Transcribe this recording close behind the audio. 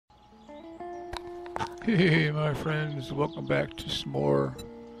Hey my friends, welcome back to some more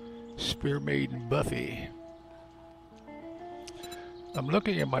Maiden Buffy. I'm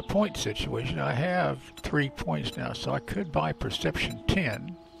looking at my point situation. I have 3 points now, so I could buy Perception 10,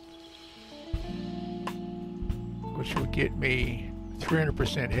 which would get me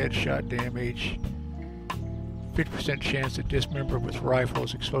 300% headshot damage, 50% chance to dismember with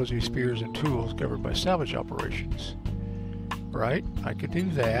rifles, explosive spears, and tools covered by salvage operations. Right? I could do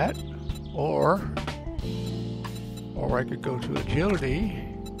that, or I could go to agility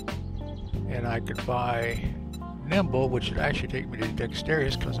and I could buy nimble, which would actually take me to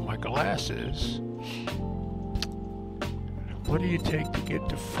dexterous because of my glasses. What do you take to get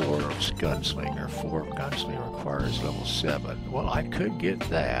to 4 gunslinger? 4 gunslinger requires level 7. Well, I could get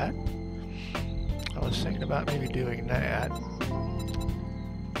that. I was thinking about maybe doing that.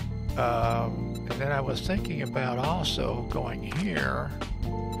 And then I was thinking about also going here.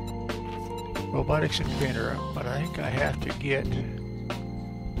 Robotics Inventor, but I think I have to get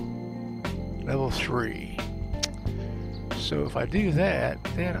level 3. So if I do that,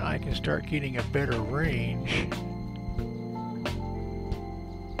 then I can start getting a better range.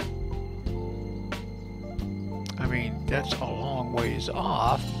 I mean, that's a long ways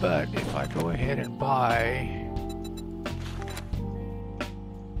off, but if I go ahead and buy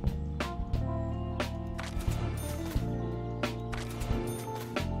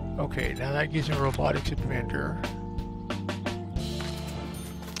okay, now that gives me Robotics Inventor.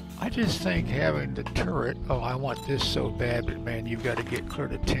 I just think having the turret, oh, I want this so bad, but man, you've got to get clear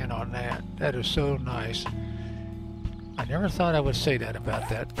to 10 on that. That is so nice. I never thought I would say that about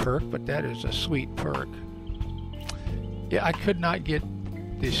that perk, but that is a sweet perk. Yeah, I could not get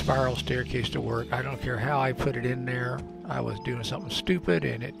the spiral staircase to work. I don't care how I put it in there. I was doing something stupid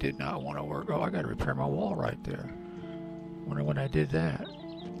and it did not want to work. Oh, I got to repair my wall right there. Wonder when I did that.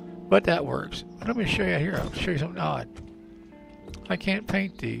 But that works. Let me show you here. I'll show you something odd. I can't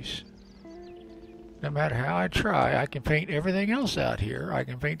paint these. No matter how I try, I can paint everything else out here. I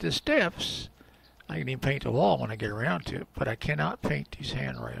can paint the steps. I can even paint the wall when I get around to it. But I cannot paint these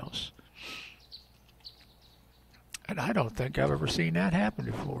handrails. And I don't think I've ever seen that happen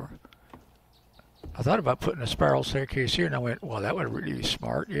before. I thought about putting a spiral staircase here, and I went, well, that would really be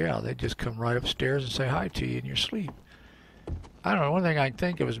smart. Yeah, they just come right upstairs and say hi to you in your sleep. I don't know, one thing I can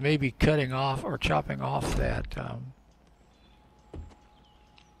think of is maybe cutting off or chopping off that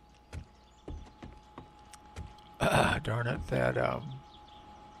darn it, that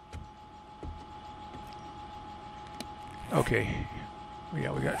okay,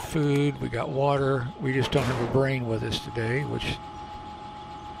 yeah, we got food, we got water, we just don't have a brain with us today, which,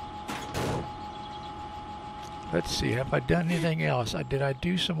 let's see, have I done anything else? Did I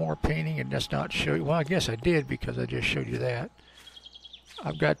do some more painting and just not show you? Well, I guess I did because I just showed you that.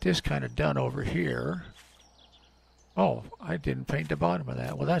 I've got this kind of done over here. Oh, I didn't paint the bottom of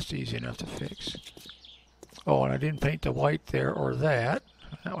that. Well, that's easy enough to fix. Oh, and I didn't paint the white there or that.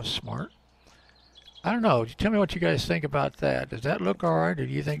 That was smart. I don't know. Tell me what you guys think about that. Does that look all right, or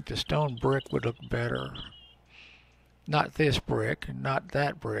do you think the stone brick would look better? Not this brick, and not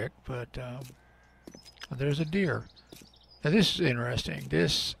that brick, but there's a deer. Now, this is interesting.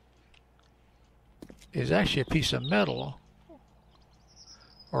 This is actually a piece of metal,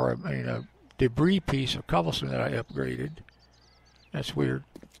 or I mean a debris piece of cobblestone that I upgraded. That's weird.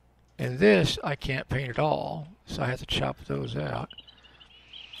 And this I can't paint at all, so I have to chop those out.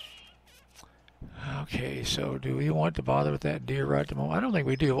 Okay, so do we want to bother with that deer right at the moment? I don't think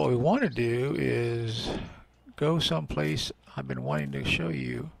we do. What we want to do is go someplace I've been wanting to show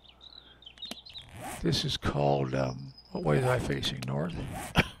you. This is called, what way is I facing? North?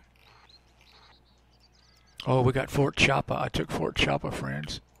 Oh, we got Fort Chapa. I took Fort Chapa,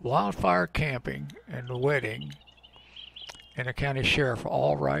 friends. Wildfire camping and the wedding and the county sheriff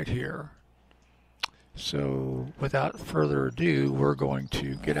all right here. So without further ado, we're going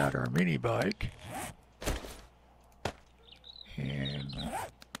to get out our mini bike and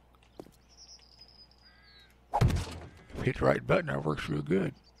hit the right button. It works real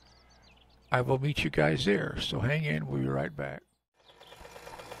good. I will meet you guys there. So hang in. We'll be right back.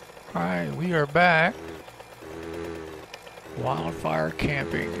 All right, we are back. Wildfire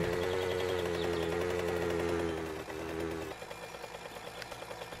camping.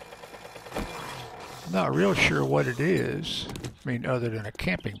 I'm not real sure what it is. I mean, other than a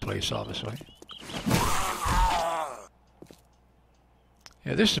camping place, obviously.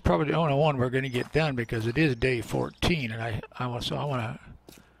 Yeah, this is probably the only one we're going to get done because it is day 14, and I want to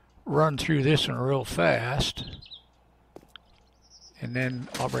run through this one real fast, and then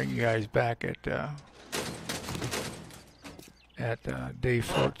I'll bring you guys back at day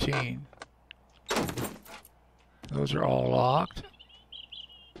 14. Those are all locked.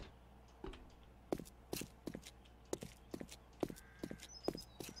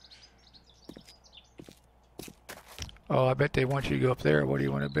 Oh, I bet they want you to go up there. What do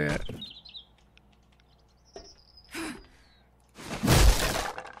you want to bet?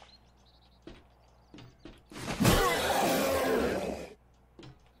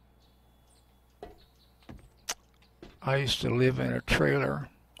 I used to live in a trailer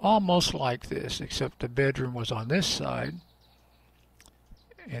almost like this, except the bedroom was on this side.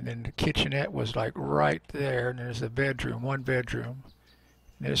 And then the kitchenette was like right there, and there's the bedroom, one bedroom.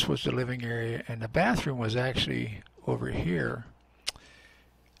 And this was the living area, and the bathroom was actually over here.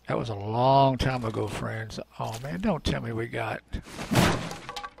 That was a long time ago, friends. Oh man, don't tell me we got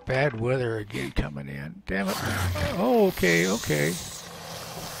bad weather again coming in. Damn it. Oh, okay, okay.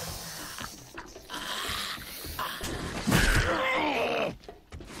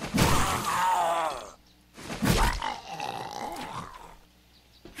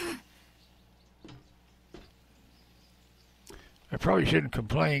 I probably shouldn't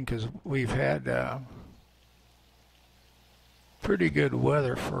complain because we've had pretty good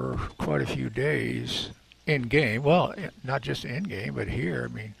weather for quite a few days in game. Well, not just in game, but here.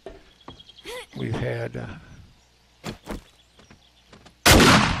 I mean, we've had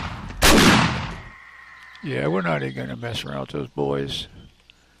yeah, we're not even going to mess around with those boys.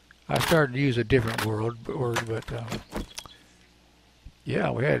 I started to use a different word, but yeah,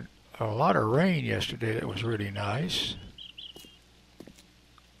 we had a lot of rain yesterday. That was really nice.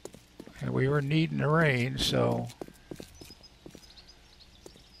 And we were needing the rain, so...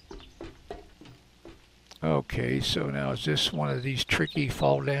 Okay, so now is this one of these tricky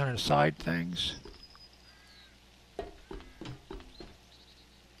fall down and side things?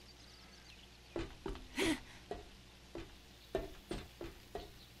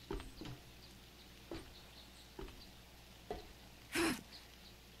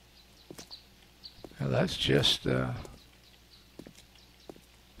 Now that's just the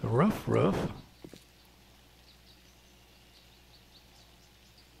roof.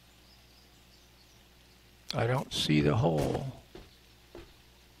 I don't see the hole.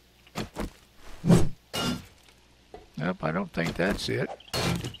 Nope, I don't think that's it.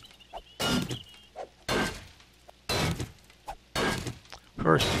 Of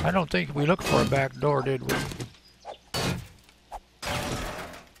course, I don't think we looked for a back door, did we?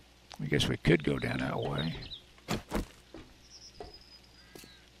 I guess we could go down that way.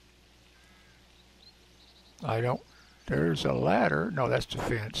 I don't... There's a ladder. No, that's the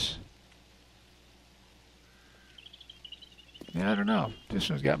fence. Yeah, I don't know. This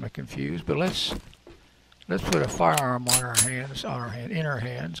one's got me confused, but let's put a firearm on our hands, in our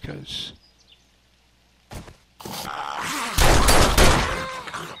hands, because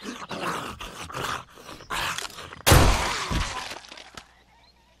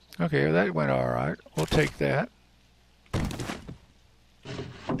okay, well, that went all right. We'll take that.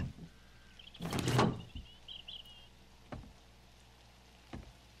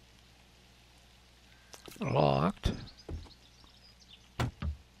 Locked.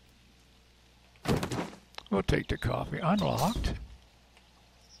 We'll take the coffee. Unlocked.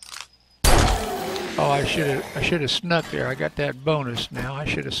 Oh, I should have snuck there. I got that bonus now. I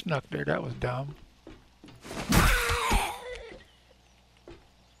should have snuck there. That was dumb.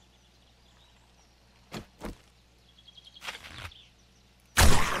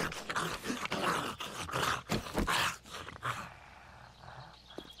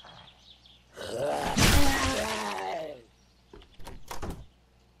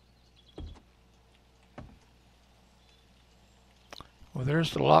 Well,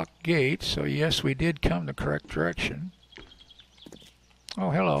 there's the locked gate, so yes, we did come the correct direction. Oh,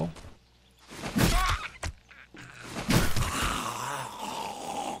 hello.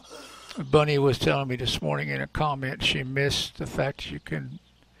 Bunny was telling me this morning in a comment she missed the fact you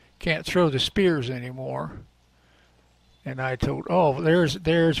can't throw the spears anymore. And I told, oh,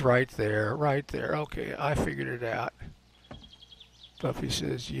 there's right there. Okay, I figured it out. Buffy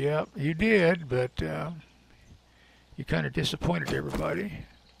says, yep, you did, but you kind of disappointed everybody.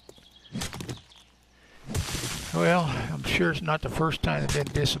 Well, I'm sure it's not the first time they've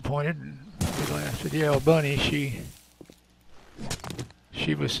been disappointed. And I said, yeah, well, Bunny,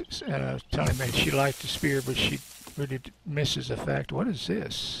 she was telling me she liked the spear, but she really misses the fact. What is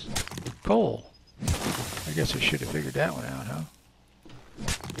this? Coal. I guess I should have figured that one out, huh?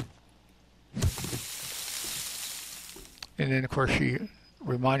 And then, of course, she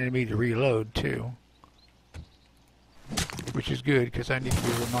reminded me to reload, too. Which is good, because I need to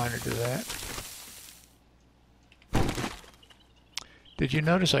be reminded of that. Did you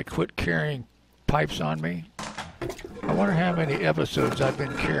notice I quit carrying pipes on me? I wonder how many episodes I've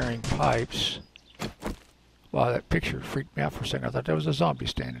been carrying pipes. Wow, that picture freaked me out for a second. I thought there was a zombie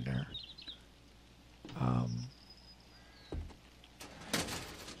standing there.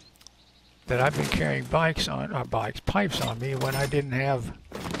 That I've been carrying pipes on me when I didn't have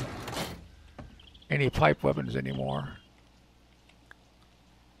any pipe weapons anymore.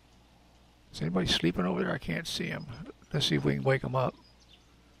 Is anybody sleeping over there? I can't see him. Let's see if we can wake him up.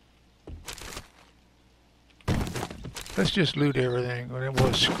 Let's just loot everything, and then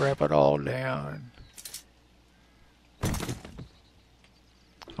we'll scrap it all down.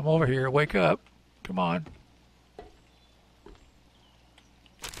 I'm over here. Wake up. Come on.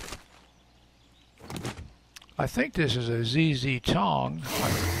 I think this is a ZZ Tong.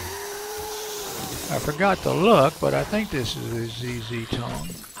 I forgot to look, but I think this is a ZZ Tong.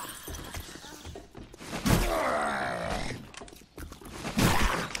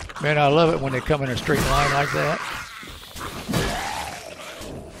 Man, I love it when they come in a straight line like that.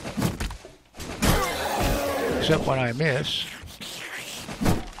 Except when I miss.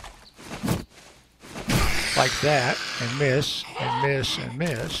 Like that, and miss, and miss, and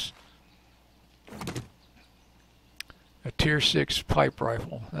miss. A tier 6 pipe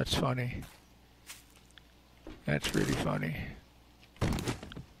rifle. That's funny. That's really funny. I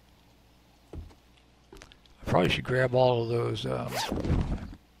probably should grab all of those.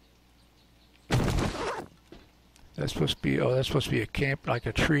 That's supposed to be, oh, that's supposed to be a camp, like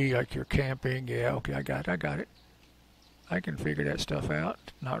a tree, like you're camping. Yeah, okay, I got it. I can figure that stuff out.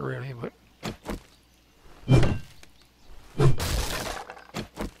 Not really, but...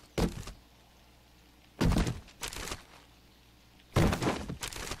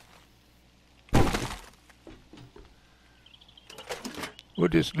 We'll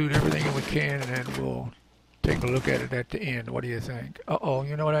just loot everything we can, and then we'll take a look at it at the end. What do you think? Uh-oh,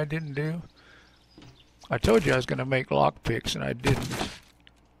 you know what I didn't do? I told you I was going to make lockpicks, and I didn't.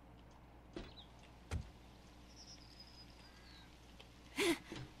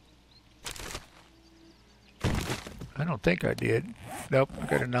 I don't think I did. Nope, I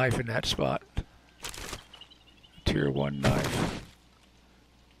got a knife in that spot. Tier 1 knife.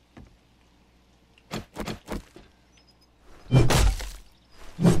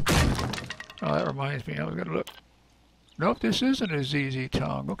 Oh, that reminds me, I was going to look. Nope, this isn't a ZZ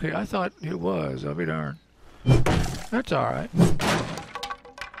Tong. Okay, I thought it was. I'll be darned. That's alright.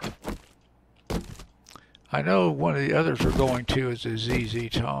 I know one of the others we're going to is a ZZ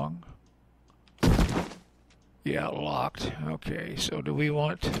Tong. Yeah, locked. Okay, so do we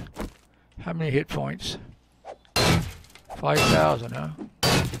want... How many hit points? 5,000, huh?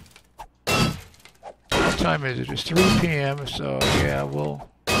 What time is it? It's 3 p.m., so yeah, we'll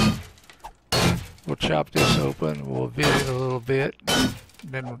chop this open, we'll visit a little bit, and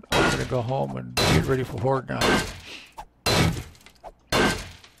then I'm going to go home and get ready for Horde Night.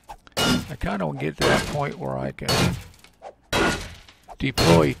 I kind of want to get to that point where I can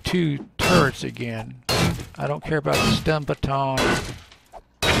deploy 2 turrets again. I don't care about the stun baton.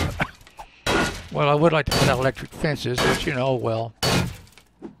 Well, I would like to put out electric fences, but you know, well,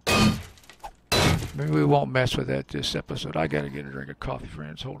 maybe we won't mess with that this episode. I got to get a drink of coffee,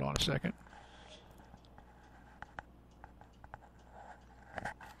 friends. Hold on a second.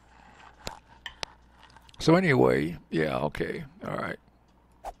 So anyway, yeah, okay, all right.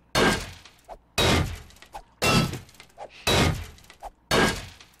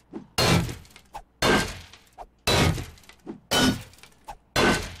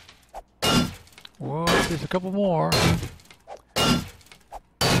 Well, there's a couple more.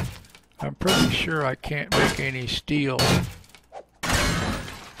 I'm pretty sure I can't make any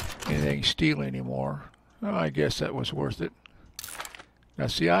anything steel anymore. Oh, I guess that was worth it. Now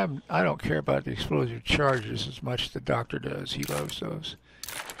see, I don't care about the explosive charges as much as the doctor does. He loves those.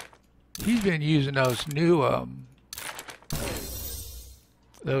 He's been using those new oh,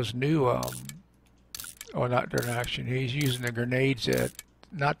 not during action. He's using the grenades that,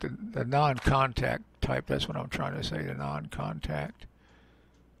 not the non-contact type. That's what I'm trying to say, the non-contact.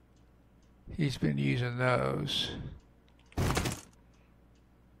 He's been using those.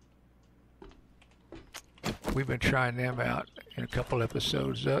 We've been trying them out in a couple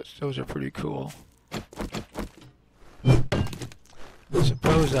episodes. Those are pretty cool. I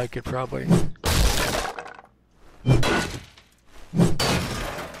suppose I could probably...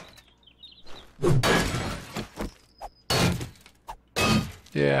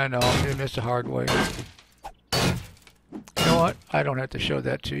 Yeah, I know, I'm doing this the hard way. You know what? I don't have to show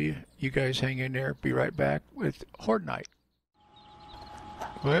that to you. You guys hang in there. Be right back with Horde Night.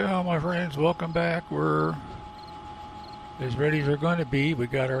 Well, my friends, welcome back. We're as ready as we're going to be. We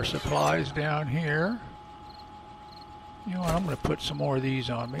got our supplies down here. You know what, I'm going to put some more of these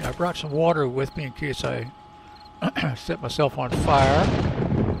on me. I brought some water with me in case I set myself on fire.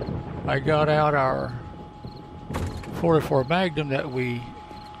 I got out our 44 Magnum that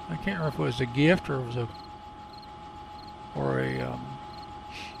I can't remember if it was a gift or it was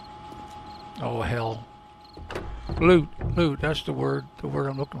oh hell. Loot, that's the word. The word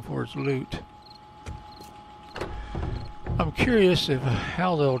I'm looking for is loot. I'm curious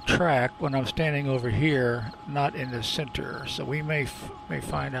how they'll track when I'm standing over here, not in the center. So we may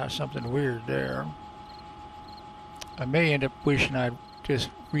find out something weird there. I may end up wishing I'd just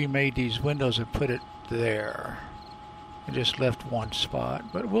remade these windows and put it there. I just left one spot,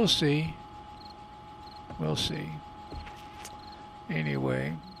 but we'll see. We'll see.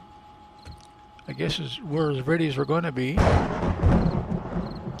 Anyway, I guess we're as ready as we're going to be.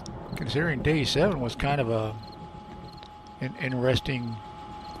 Considering day 7 was kind of an interesting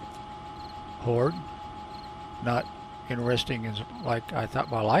horde. Not interesting as like I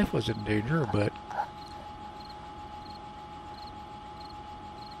thought my life was in danger, but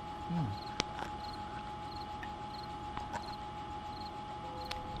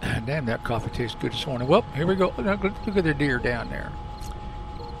damn, that coffee tastes good this morning. Well, here we go. Look at the deer down there.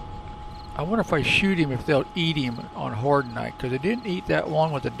 I wonder if I shoot him, if they'll eat him on horde night, because they didn't eat that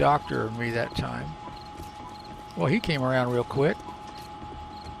one with the doctor and me that time. Well, he came around real quick.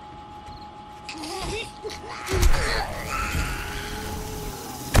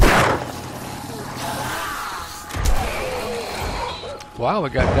 Wow, we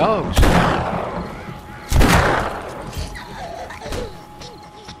got dogs.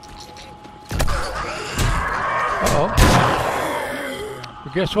 Uh-oh.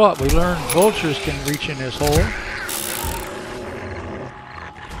 But guess what? We learned vultures can reach in this hole.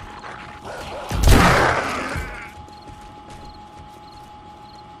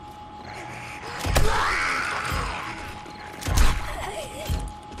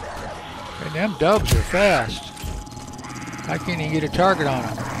 And them dogs are fast. I can't even get a target on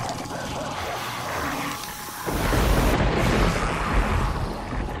them.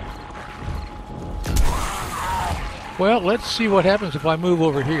 Well, let's see what happens if I move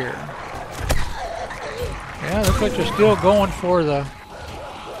over here. Yeah, looks like they're still going for the...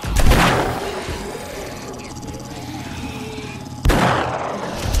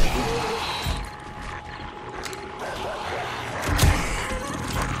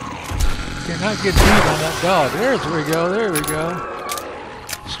 Cannot get beat on that dog. There we go, there we go.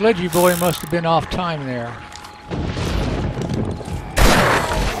 Sledgy boy must have been off time there.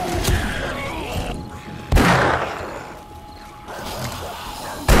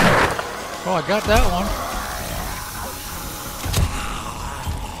 Oh, I got that one.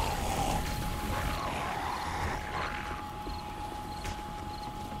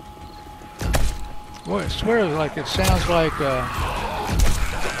 Boy, I swear like it sounds like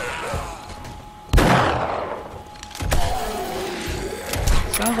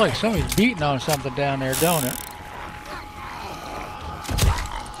sounds like somebody's beating on something down there, don't it?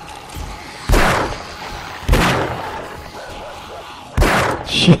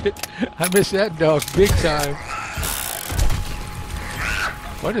 Shit, I missed that dog big time.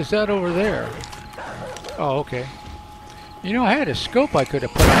 What is that over there? Oh, okay. You know, I had a scope I could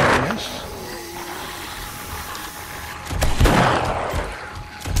have put on this.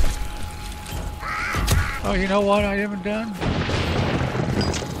 Oh, you know what I haven't done?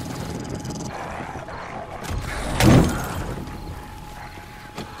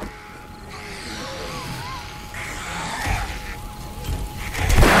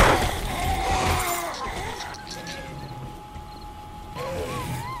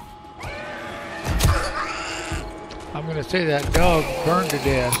 I'm going to say that dog burned to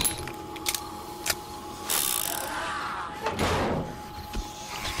death.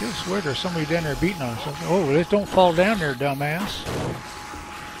 Still swear there's somebody down there beating on something. Oh, let's don't fall down there, dumbass.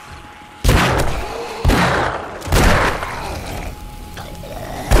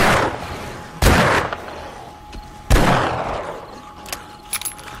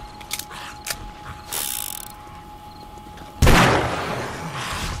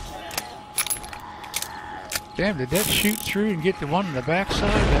 Damn, did that shoot through and get the one on the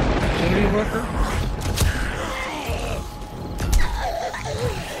backside, that utility worker?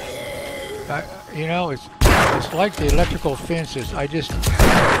 You know, it's like the electrical fences. I just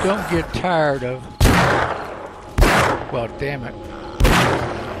don't get tired of... Well, damn it.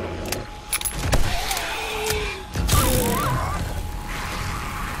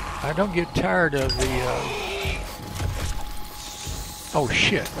 I don't get tired of the... Oh,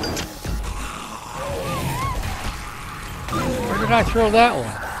 shit. Where did I throw that one?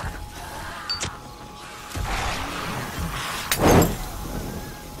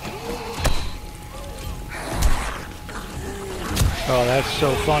 Oh, that's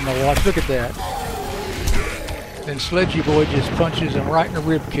so fun to watch. Look at that. Then Sledgy Boy just punches him right in the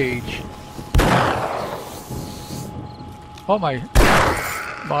rib cage. Oh, my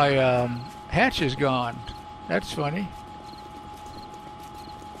hatch is gone. That's funny.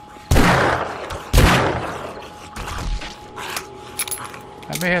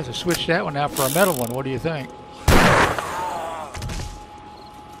 I may have to switch that one out for a metal one. What do you think?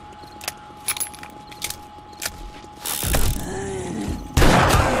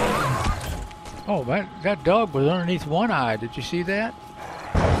 Oh, that dog was underneath one eye. Did you see that?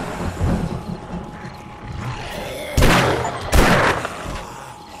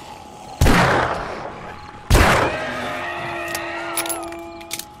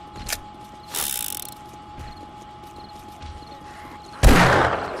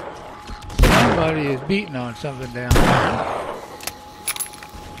 Somebody is beating on something down there.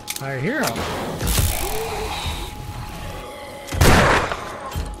 I hear him.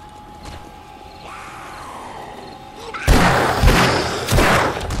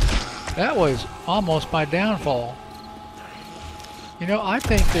 That was almost my downfall. You know, I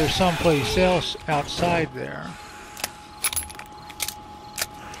think there's someplace else outside there.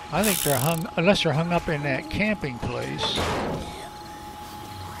 I think they're unless they're hung up in that camping place.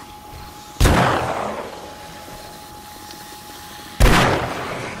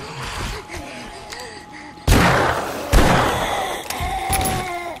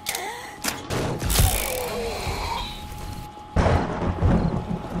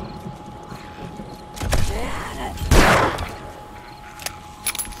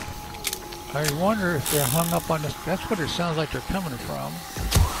 I wonder if they're hung up on this. That's what it sounds like they're coming from.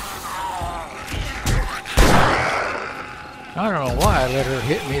 I don't know why I let her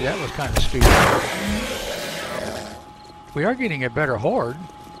hit me. That was kind of stupid. We are getting a better horde.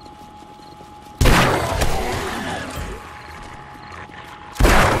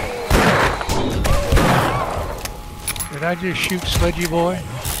 Did I just shoot Sledgy Boy?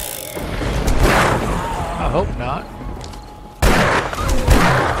 I hope not.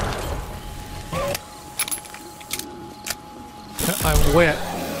 I'm wet.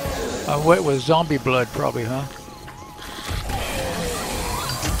 I'm wet with zombie blood, probably, huh?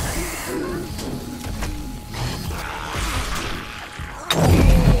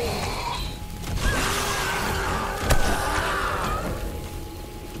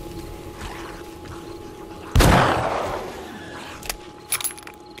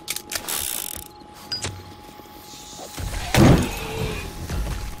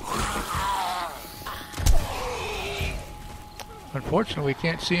 Unfortunately, we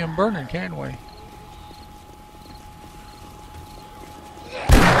can't see them burning, can we?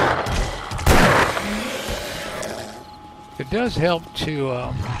 It does help to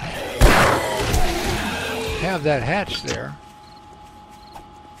have that hatch there.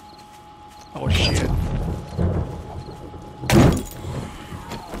 Oh, shit.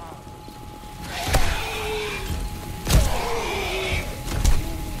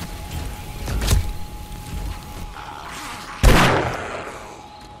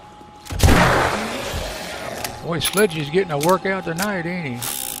 Boy, Sledgy's getting a workout tonight, ain't he?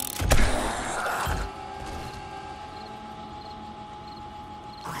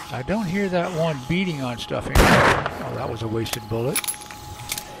 I don't hear that one beating on stuff anymore. Oh, that was a wasted bullet.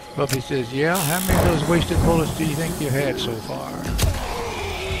 Buffy says, yeah, how many of those wasted bullets do you think you had so far?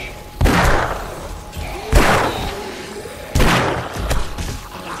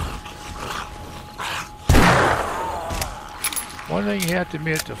 One thing you have to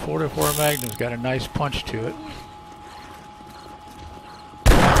admit, the 44 Magnum's got a nice punch to it.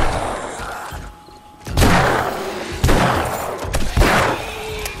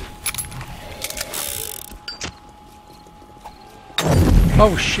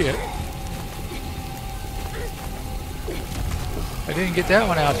 Oh shit. I didn't get that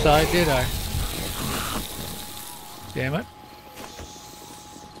one outside, did I? Damn it.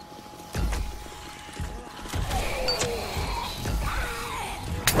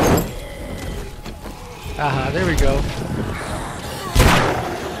 Aha, there we go.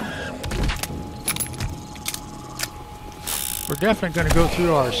 We're definitely going to go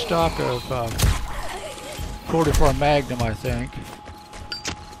through our stock of 44 Magnum, I think.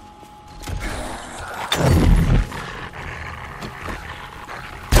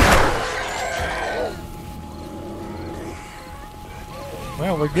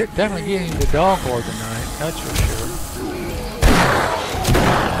 Well, we're definitely getting the dog horde tonight, that's for sure.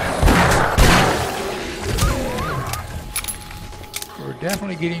 We're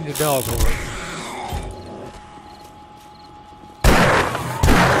definitely getting the dog horde.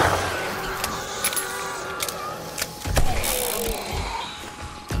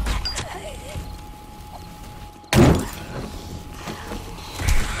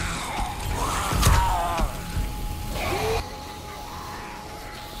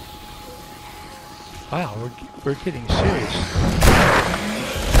 Wow, we're getting serious.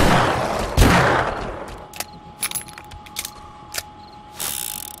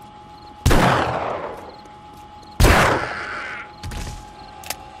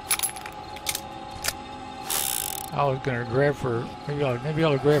 I was gonna grab for maybe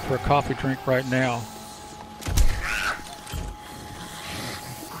I'll grab for a coffee drink right now.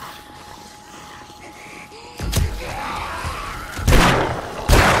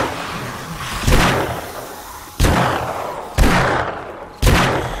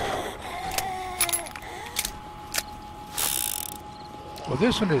 Well,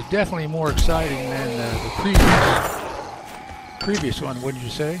 this one is definitely more exciting than the previous one, wouldn't you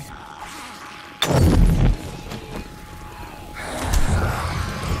say?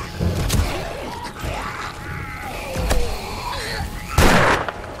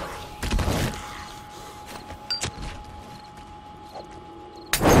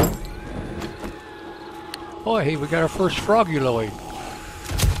 Oh, hey, we got our first froguloid.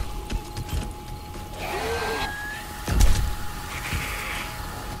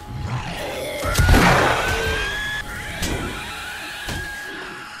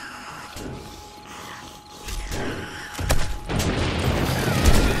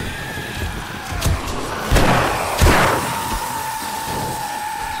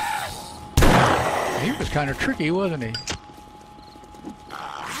 He was kind of tricky, wasn't he?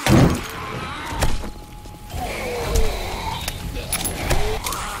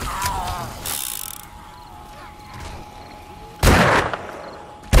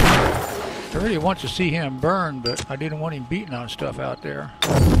 I really want to see him burn, but I didn't want him beating on stuff out there.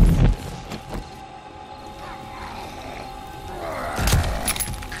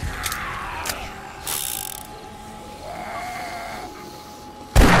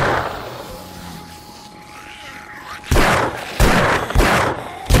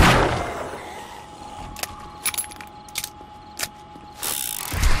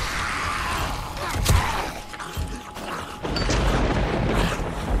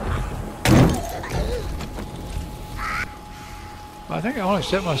 I think I only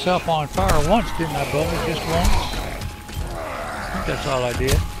set myself on fire once, didn't I, Bubba? Just once? I think that's all I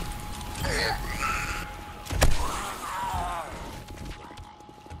did.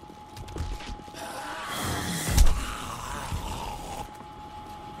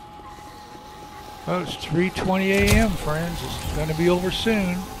 Well, it's 3:20 a.m., friends. It's going to be over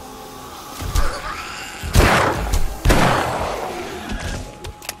soon.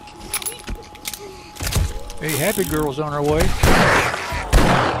 Hey, Happy Girl's on her way.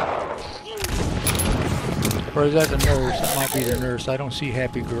 Or is that the nurse? That might be the nurse. I don't see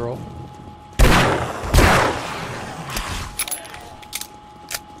Happy Girl.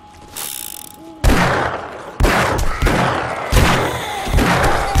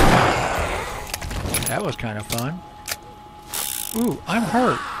 That was kind of fun. Ooh, I'm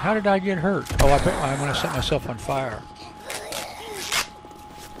hurt. How did I get hurt? Oh, I bet I'm going to set myself on fire.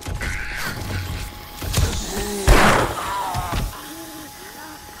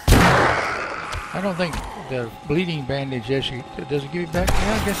 I don't think the bleeding bandage does it give you back?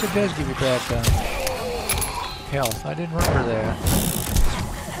 Yeah, I guess it does give you back health. I didn't remember that.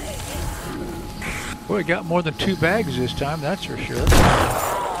 Boy, we got more than 2 bags this time, that's for sure.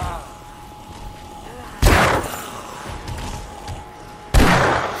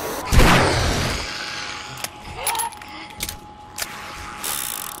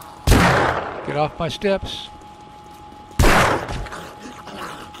 Get off my steps.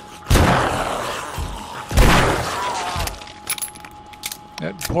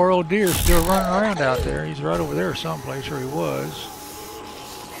 That poor old deer's still running around out there. He's right over there someplace where he was.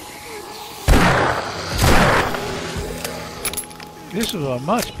 This is a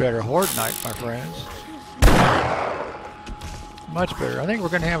much better Horde night, my friends. Much better. I think we're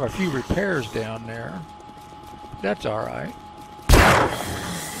going to have a few repairs down there. That's alright.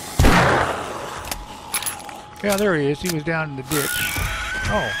 Yeah, there he is. He was down in the ditch.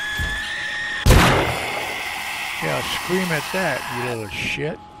 Oh. Yeah, scream at that, you little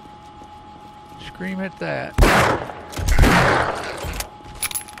shit. Scream at that.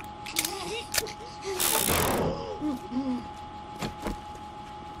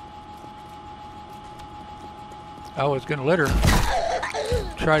 I was going to let her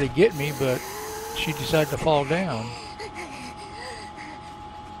try to get me, but she decided to fall down.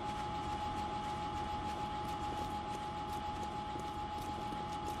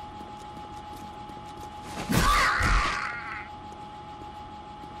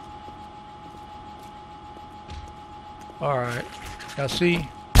 Alright, now see,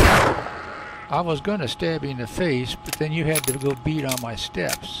 I was going to stab you in the face, but then you had to go beat on my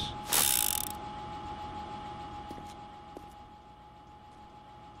steps.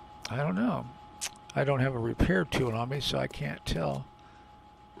 I don't know. I don't have a repair tool on me, so I can't tell.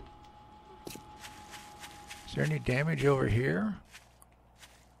 Is there any damage over here?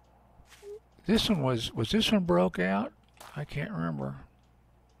 This one was this one broke out? I can't remember.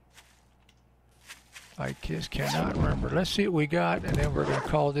 I just cannot remember. Let's see what we got, and then we're going to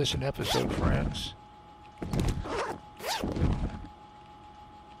call this an episode, friends.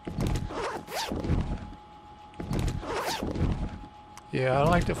 Yeah, I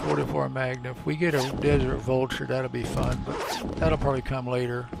like the 44 Magnum. If we get a Desert Vulture, that'll be fun, but that'll probably come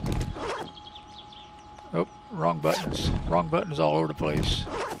later. Oh, wrong buttons. Wrong buttons all over the place.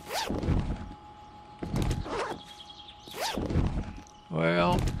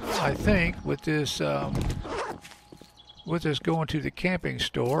 Well, I think with this going to the camping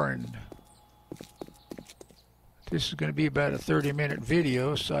store, and this is going to be about a 30-minute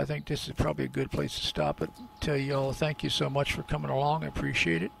video, so I think this is probably a good place to stop it. Tell you all thank you so much for coming along. I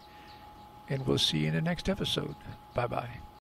appreciate it. And we'll see you in the next episode. Bye-bye.